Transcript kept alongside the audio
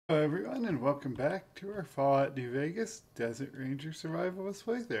Hello everyone and welcome back to our Fallout New Vegas Desert Ranger Survivalist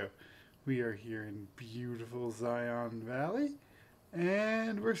playthrough. We are here in beautiful Zion Valley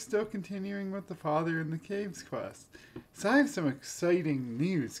and we're still continuing with the Father in the Caves quest. So I have some exciting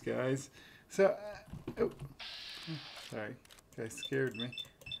news, guys. Oh, sorry, guy scared me.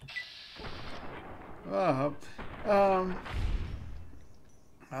 Well, um,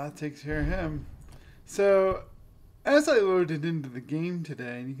 I'll take care of him. So as I loaded into the game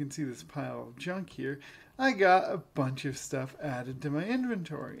today, and you can see this pile of junk here, I got a bunch of stuff added to my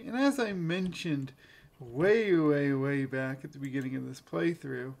inventory. And as I mentioned way back at the beginning of this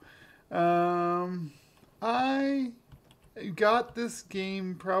playthrough, I got this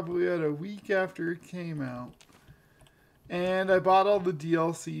game probably about a week after it came out. And I bought all the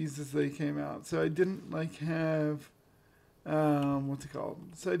DLCs as they came out. So I didn't have, what's it called?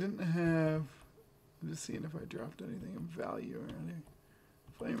 So I didn't have, I'm just seeing if I dropped anything of value around here.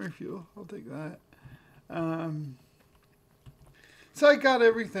 Flamer fuel, I'll take that. So I got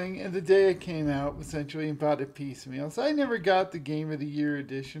everything, and the day it came out, essentially, and bought it piecemeal. So I never got the Game of the Year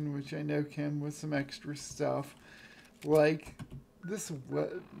edition, which I know came with some extra stuff, like this,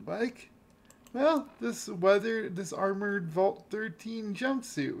 this armored Vault 13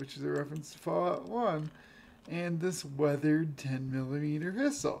 jumpsuit, which is a reference to Fallout 1, and this weathered 10mm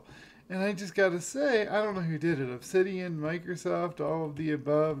pistol. And I just gotta say, I don't know who did it. Obsidian, Microsoft, all of the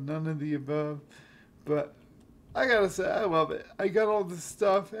above, none of the above. But I gotta say, I love it. I got all this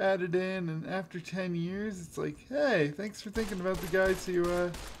stuff added in, and after 10 years, it's like, hey, thanks for thinking about the guys who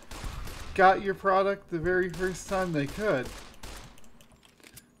got your product the very first time they could.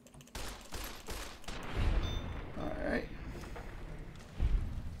 Alright.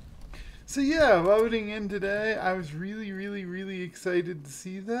 So yeah, loading in today, I was really excited to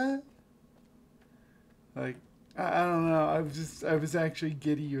see that. Like, I don't know. I was actually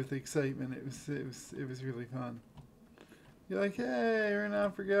giddy with excitement. It was really fun. You're like, hey, we're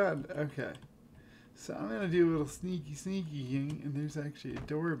not forgotten. Okay, so I'm gonna do a little sneaky thing, and there's actually a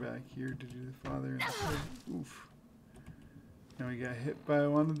door back here to do the Father and the Son. Oof. And we got hit by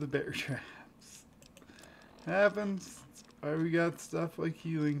one of the bear traps. Happens. That's why we got stuff like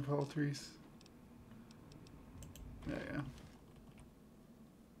healing poultries. There you go.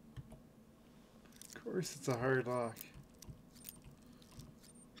 Of course, it's a hard lock.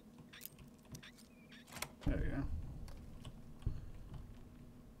 There you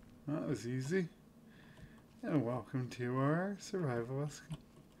go. That was easy. And welcome to our survivalist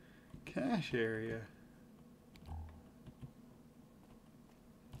cache area.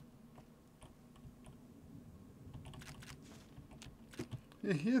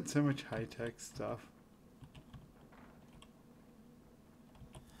 Yeah, he had so much high-tech stuff.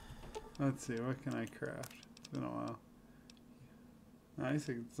 Let's see, what can I craft? It's been a while. Nice,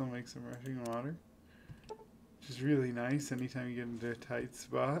 I can still make some rushing water. Which is really nice anytime you get into a tight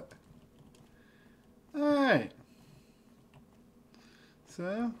spot. Alright.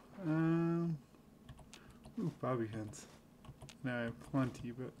 So, ooh, bobby pins. Now I have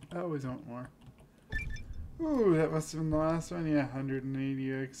plenty, but I always want more. Ooh, that must have been the last one. Yeah, 180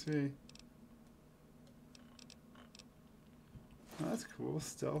 XP. Oh, that's cool.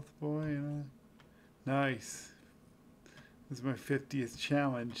 Stealth boy. Nice. This is my 50th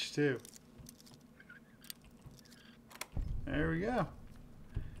challenge, too. There we go.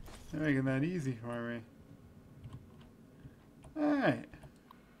 They're making that easy for me. Alright.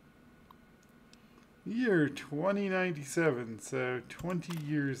 Year 2097, so 20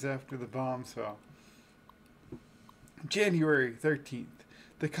 years after the bombs fell. January 13th.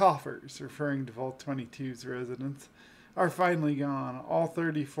 The coffers, referring to Vault 22's residents, are finally gone. All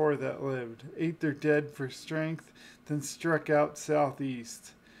 34 that lived ate their dead for strength, then struck out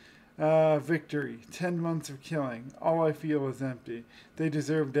southeast. Victory. 10 months of killing. All I feel is empty. They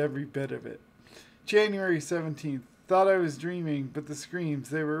deserved every bit of it. January 17th. Thought I was dreaming, but the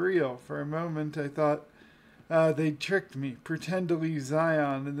screams, they were real. For a moment I thought they'd tricked me, pretend to leave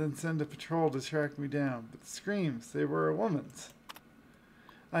Zion, and then send a patrol to track me down. But the screams, they were a woman's.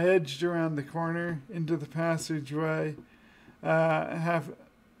 I edged around the corner into the passageway, have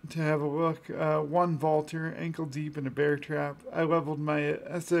a look. One vaulter, ankle deep in a bear trap. I leveled my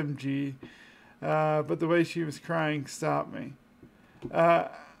SMG, but the way she was crying stopped me.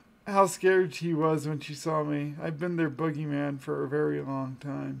 How scared she was when she saw me. I've been their boogeyman for a very long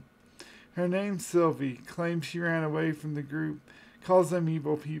time. Her name's Sylvie. Claims she ran away from the group. Calls them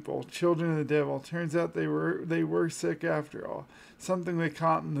evil people, children of the devil. Turns out they were sick after all. Something they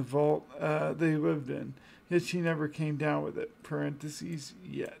caught in the vault they lived in. Yet she never came down with it. Parentheses,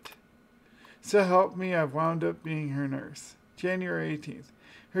 yet. So help me, I've wound up being her nurse. January 18th.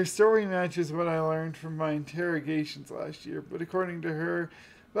 Her story matches what I learned from my interrogations last year, but according to her,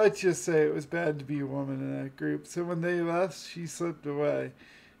 let's just say it was bad to be a woman in that group, so when they left, she slipped away.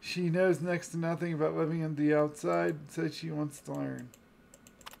 She knows next to nothing about living on the outside, said she wants to learn.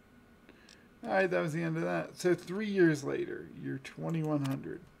 Alright, that was the end of that. So 3 years later, year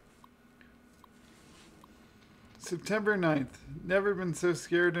 2100. September 9th. Never been so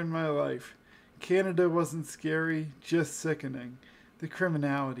scared in my life. Canada wasn't scary, just sickening. The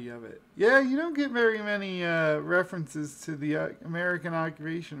criminality of it. Yeah, you don't get very many references to the American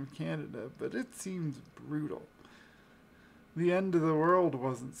occupation of Canada, but it seems brutal. The end of the world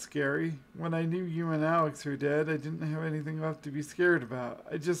wasn't scary. When I knew you and Alex were dead, I didn't have anything left to be scared about.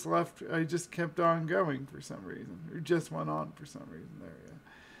 I just kept on going for some reason. Or just went on for some reason. There, yeah.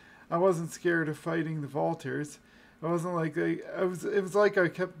 I wasn't scared of fighting the Vultures. It wasn't like it was like I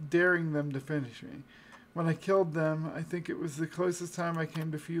kept daring them to finish me. When I killed them, I think it was the closest time I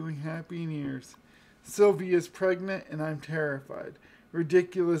came to feeling happy in years. Sylvia's pregnant and I'm terrified.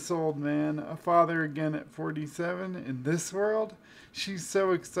 Ridiculous old man, a father again at 47 in this world? She's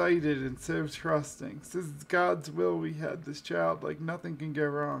so excited and so trusting. Says it's God's will we had this child, like nothing can go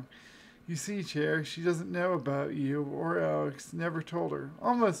wrong. You see, Chair, she doesn't know about you or Alex, never told her.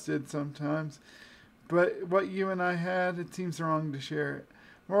 Almost did sometimes. But what you and I had, it seems wrong to share it.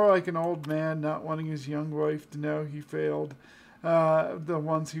 More like an old man not wanting his young wife to know he failed the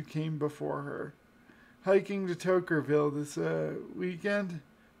ones who came before her. Hiking to Tokerville this weekend,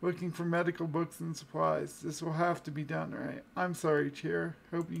 looking for medical books and supplies. This will have to be done right. I'm sorry, Chair.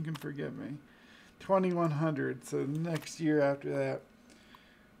 Hope you can forgive me. 2100, so the next year after that.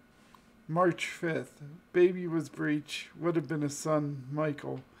 March 5th. Baby was breech. Would have been a son,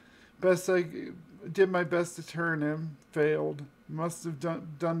 Michael. Did my best to turn him. Failed. Must have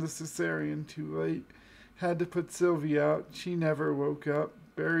done the cesarean too late. Had to put Sylvie out. She never woke up.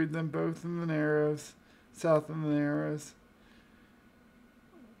 Buried them both in the Narrows. South of the Narrows.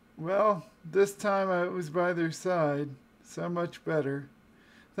 Well, this time I was by their side. So much better.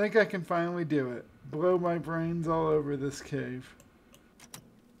 Think I can finally do it. Blow my brains all over this cave.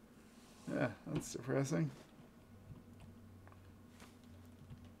 Yeah, that's depressing.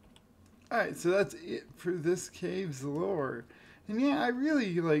 Alright, so that's it for this cave's lore. And yeah, I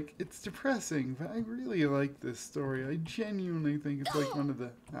really it's depressing, but I really like this story. I genuinely think it's like one of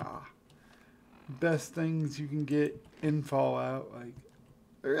the best things you can get in Fallout. Like,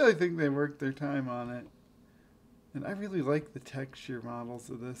 I really think they worked their time on it. And I really like the texture models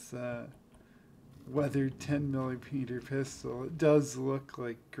of this weathered 10mm pistol. It does look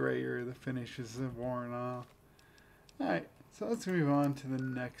like grayer, the finishes have worn off. Alright, so let's move on to the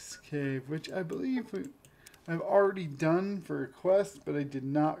next cave, which I believe I've already done for a quest, but I did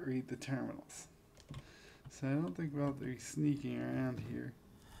not read the terminals. So I don't think I'll be sneaking around here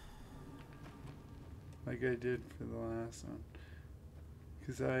like I did for the last one.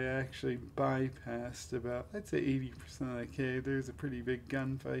 Because I actually bypassed about, I'd say 80% of the cave. There's a pretty big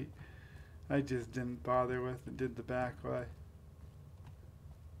gunfight I just didn't bother with and did the back way.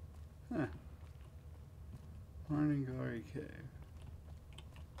 Huh. Morning Glory Cave.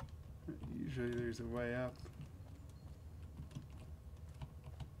 Usually there's a way up.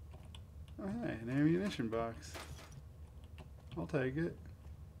 Oh hey, an ammunition box. I'll take it.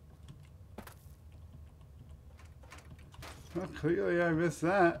 Well, clearly I missed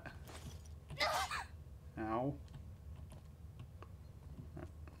that. Ow.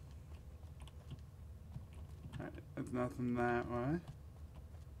 Alright, there's nothing that way.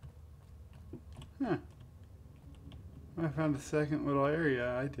 Huh. I found a second little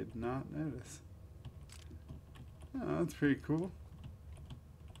area I did not notice. Oh, that's pretty cool.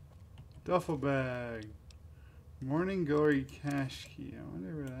 Duffel bag. Morning Glory cash key. I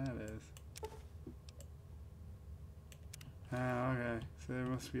wonder where that is. Ah, okay. So there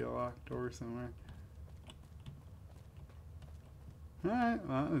must be a locked door somewhere. Alright,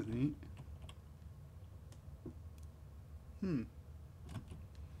 well, that was neat.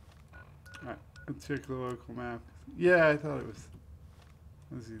 Alright, let's check the local map. Yeah, I thought it was.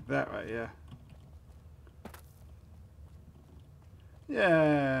 Let's see, that way, yeah.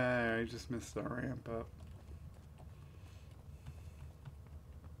 Yeah, I just missed the ramp up.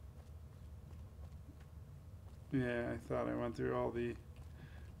 Yeah, I thought I went through all the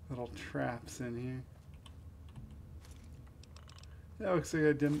little traps in here. That looks like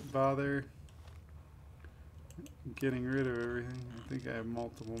I didn't bother getting rid of everything. I think I have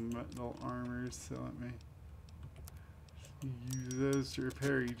multiple metal armors, so let me use those to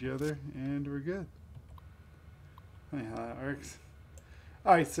repair each other, and we're good. Funny how that works.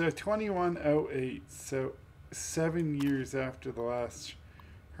 Alright, so 2108, so 7 years after the last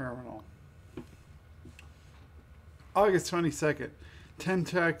terminal. August 22nd. 10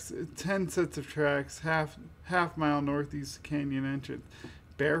 sets of tracks, half mile northeast canyon entrance.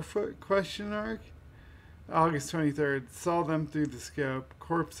 Barefoot question mark? August 23rd. Saw them through the scope.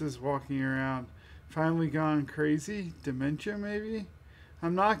 Corpses walking around. Finally gone crazy? Dementia maybe?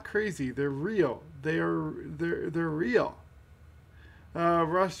 I'm not crazy. They're real. They're real.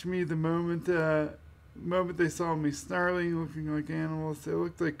 Rushed me the moment they saw me, snarling, looking like animals. They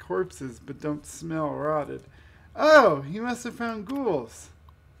looked like corpses, but don't smell rotted. Oh, he must have found ghouls.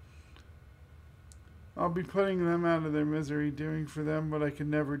 I'll be putting them out of their misery, doing for them what I could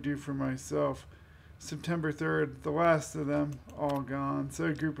never do for myself. September 3rd, the last of them, all gone. So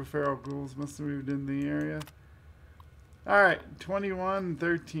a group of feral ghouls must have moved in the area. Alright,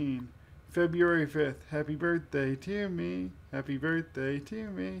 21-13. February 5th. Happy birthday to me. Happy birthday to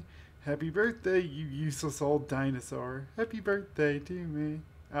me. Happy birthday, you useless old dinosaur. Happy birthday to me.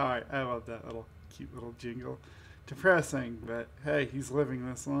 Alright, I love that cute little jingle. Depressing, but hey, he's living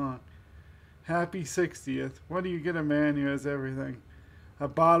this long. Happy 60th. What do you get a man who has everything? A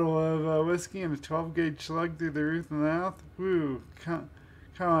bottle of whiskey and a 12-gauge slug through the roof and mouth? Woo, come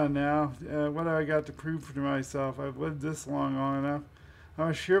on now. What have I got to prove to myself? I've lived this long enough. I'm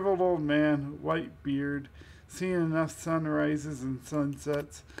a shriveled old man, white beard, seen enough sunrises and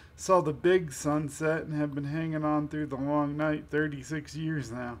sunsets. Saw the big sunset and have been hanging on through the long night 36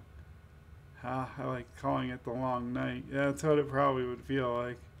 years now. I like calling it the long night. Yeah, that's what it probably would feel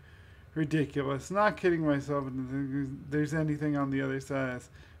like. Ridiculous. Not kidding myself. There's anything on the other side.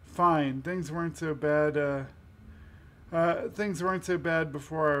 Fine. Things weren't so bad. Things weren't so bad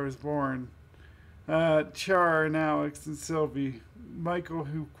before I was born. Char and Alex and Sylvie. Michael,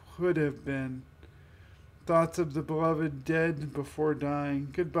 who could have been. Thoughts of the beloved dead before dying.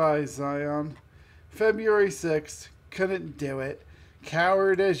 Goodbye, Zion. February 6th. Couldn't do it.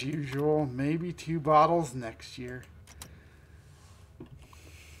 Coward as usual. Maybe 2 bottles next year.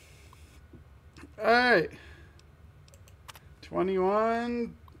 Alright.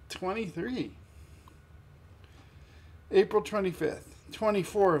 21-23. April 25th.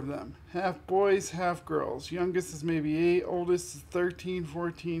 24 of them. Half boys, half girls. Youngest is maybe 8. Oldest is 13,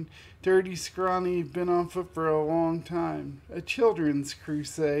 14. Dirty, scrawny, been on foot for a long time. A children's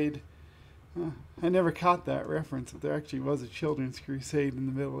crusade. I never caught that reference. If there actually was a children's crusade in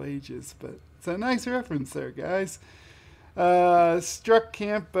the Middle Ages. But it's a nice reference there, guys. Struck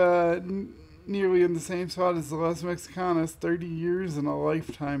camp nearly in the same spot as the Los Mexicanos 30 years and a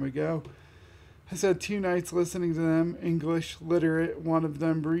lifetime ago. I spent 2 nights listening to them, English, literate. One of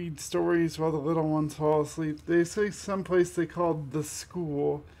them read stories while the little ones fall asleep. They say someplace they called the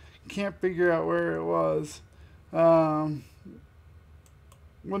school. Can't figure out where it was.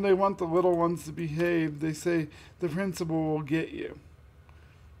 When they want the little ones to behave, they say the principal will get you.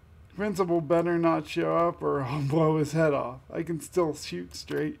 The principal better not show up or I'll blow his head off. I can still shoot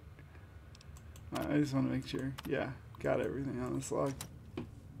straight. I just want to make sure. Yeah, got everything on this log.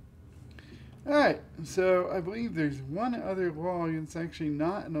 Alright, so I believe there's one other log, and it's actually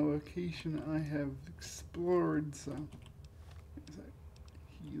not in a location I have explored, so.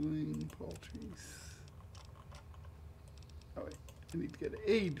 Healing poultries. Oh wait, I need to get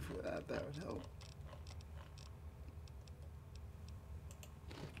aid for that, that would help.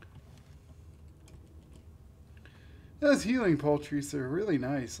 Those healing poultries are really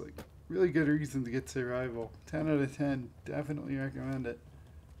nice, like really good reason to get survival. 10 out of 10, definitely recommend it.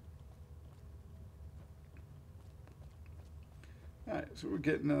 Alright, so we're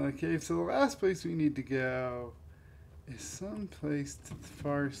getting to the cave. So the last place we need to go is someplace to the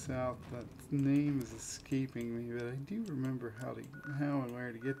far south. That name is escaping me, but I do remember how and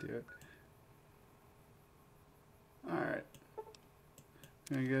where to get to it. Alright.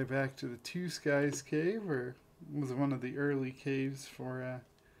 Gonna go back to the Two Skies Cave, or was one of the early caves for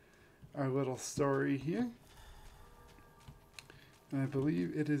our little story here. And I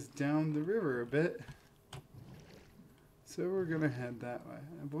believe it is down the river a bit. So we're going to head that way.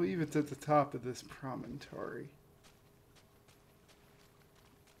 I believe it's at the top of this promontory.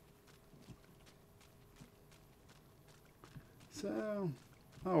 So,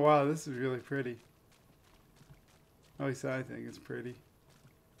 oh wow, this is really pretty. At least I think it's pretty.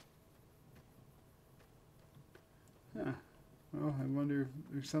 Huh. Well, I wonder if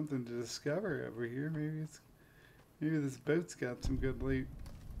there's something to discover over here. Maybe this boat's got some good loot.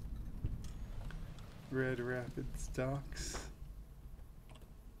 Red Rapids docks.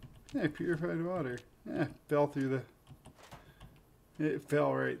 Yeah, purified water. Yeah, fell through the... It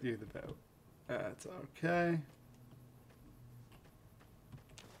fell right through the boat. That's okay.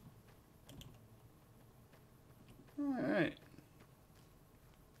 Alright.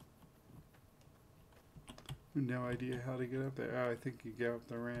 No idea how to get up there. Oh, I think you go up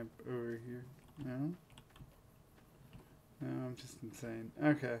the ramp over here. No? No, I'm just insane.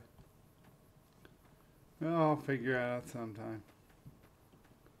 Okay. Well, I'll figure it out sometime.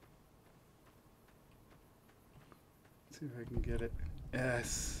 Let's see if I can get it.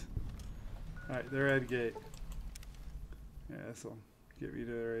 Yes. Alright, the red gate. Yeah, this'll get me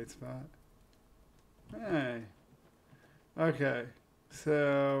to the right spot. Hey. Okay.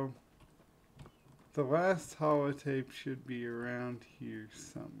 So the last holotape should be around here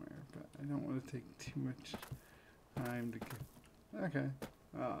somewhere, but I don't want to take too much time to get. Okay.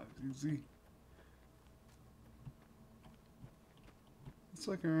 Ah, easy. Let's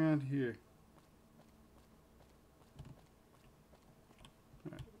look around here.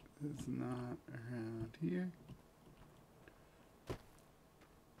 Right, it's not around here.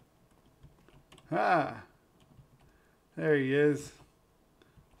 Ah! There he is.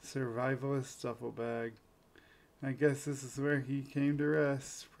 Survivalist duffel bag. I guess this is where he came to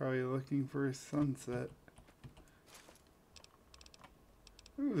rest. Probably looking for a sunset.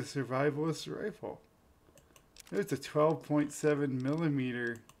 Ooh, the survivalist rifle. There's a 12.7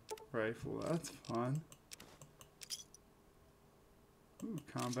 millimeter rifle. That's fun. Ooh,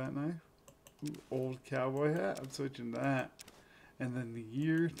 combat knife. Ooh, old cowboy hat. I'm switching to that. And then the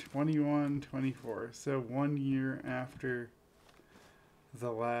year 2124. So 1 year after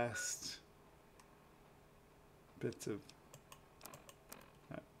the last bits of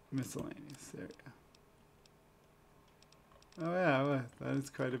miscellaneous. There we go. Oh yeah, well, that is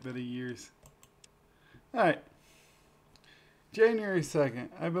quite a bit of years. Alright. January 2nd.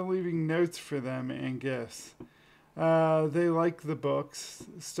 I've been leaving notes for them and gifts. They like the books,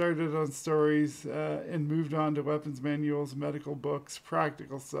 started on stories, and moved on to weapons manuals, medical books,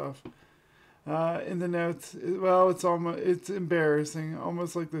 practical stuff. In the notes, well, it's embarrassing,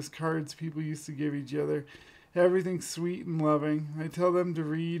 almost like those cards people used to give each other. Everything's sweet and loving. I tell them to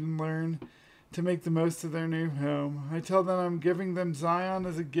read and learn to make the most of their new home. I tell them I'm giving them Zion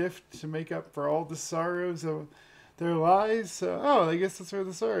as a gift to make up for all the sorrows of their lives. Oh, I guess that's where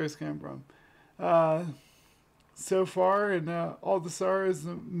the sorrows came from. So far, and all the sorrows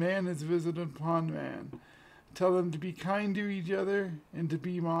man has visited upon man. Tell them to be kind to each other and to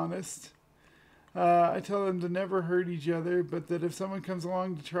be honest. I tell them to never hurt each other, but that if someone comes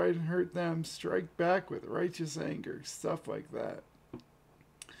along to try and hurt them, strike back with righteous anger, stuff like that.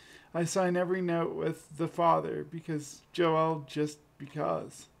 I sign every note with the Father, because Joel, just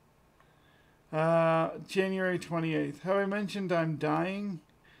because. January 28th. Have I mentioned I'm dying?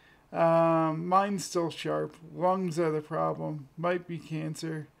 Mine's still sharp. Lungs are the problem. Might be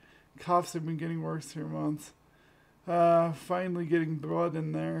cancer. Coughs have been getting worse for months. Finally getting blood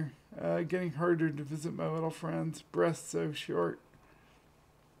in there. Getting harder to visit my little friends. Breasts so short.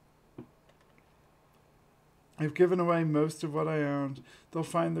 I've given away most of what I owned. They'll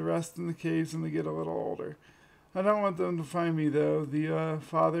find the rest in the caves when they get a little older. I don't want them to find me, though. The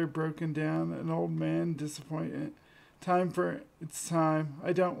father broken down, an old man, disappointed. It's time.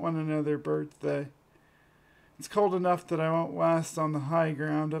 I don't want another birthday. It's cold enough that I won't last on the high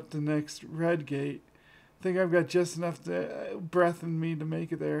ground up the next red gate. I think I've got just enough breath in me to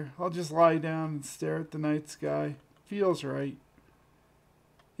make it there. I'll just lie down and stare at the night sky. Feels right.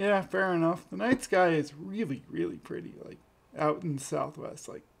 Yeah, fair enough. The night sky is really, really pretty, like out in the southwest.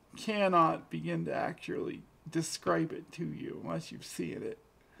 Like, cannot begin to actually describe it to you unless you've seen it.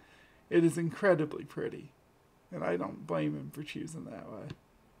 It is incredibly pretty, and I don't blame him for choosing that way.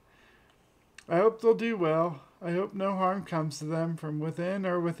 I hope they'll do well. I hope no harm comes to them from within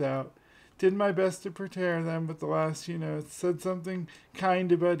or without. Did my best to prepare them with the last few notes. Said something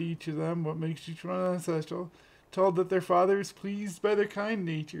kind about each of them, what makes each one special. Told that their father is pleased by their kind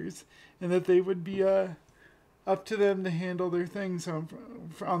natures, and that they would be up to them to handle their things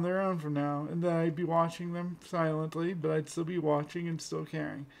on their own from now, and that I'd be watching them silently, but I'd still be watching and still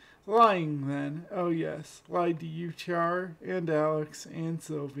caring. Lying, then. Oh, yes. Lied to you, Char, and Alex, and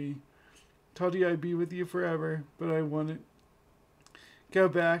Sylvie. Told you I'd be with you forever, but I wouldn't. Go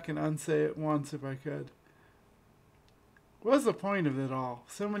back and unsay it once if I could. What was the point of it all?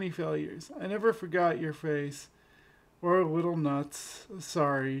 So many failures. I never forgot your face. Or little nuts.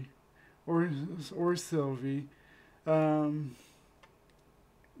 Sorry. Or Sylvie. They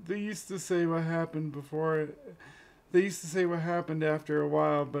used to say what happened before. They used to say what happened after a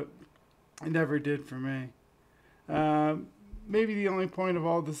while, but it never did for me. Maybe the only point of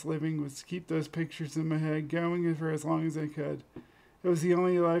all this living was to keep those pictures in my head going for as long as I could. It was the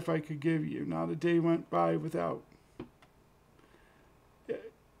only life I could give you. Not a day went by without.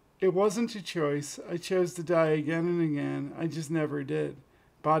 It wasn't a choice. I chose to die again and again. I just never did.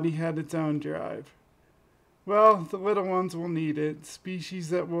 Body had its own drive. Well, the little ones will need it.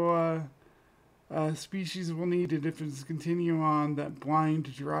 Species will need it if it's continue on that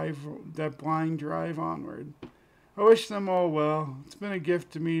blind drive onward. I wish them all well. It's been a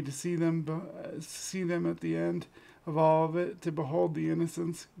gift to me to see them at the end of all of it, to behold the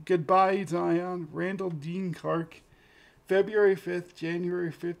innocence. Goodbye, Zion. Randall Dean Clark, February 5th,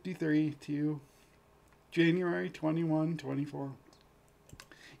 January 53 to January 21, 24.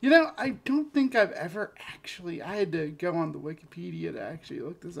 You know, I don't think I've ever actually, I had to go on the Wikipedia to actually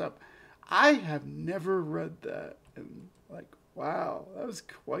look this up. I have never read that. And, like, wow, that was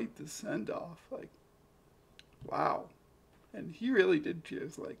quite the send off. Like, wow. And he really did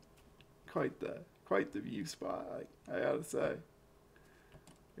choose, like, quite the view spot, like, I gotta say.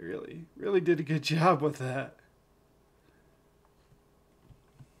 He really did a good job with that.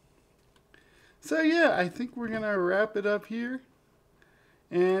 So, yeah, I think we're gonna wrap it up here.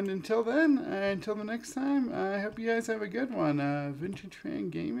 And until then, until the next time, I hope you guys have a good one. Vintage Fan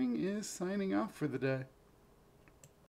Gaming is signing off for the day.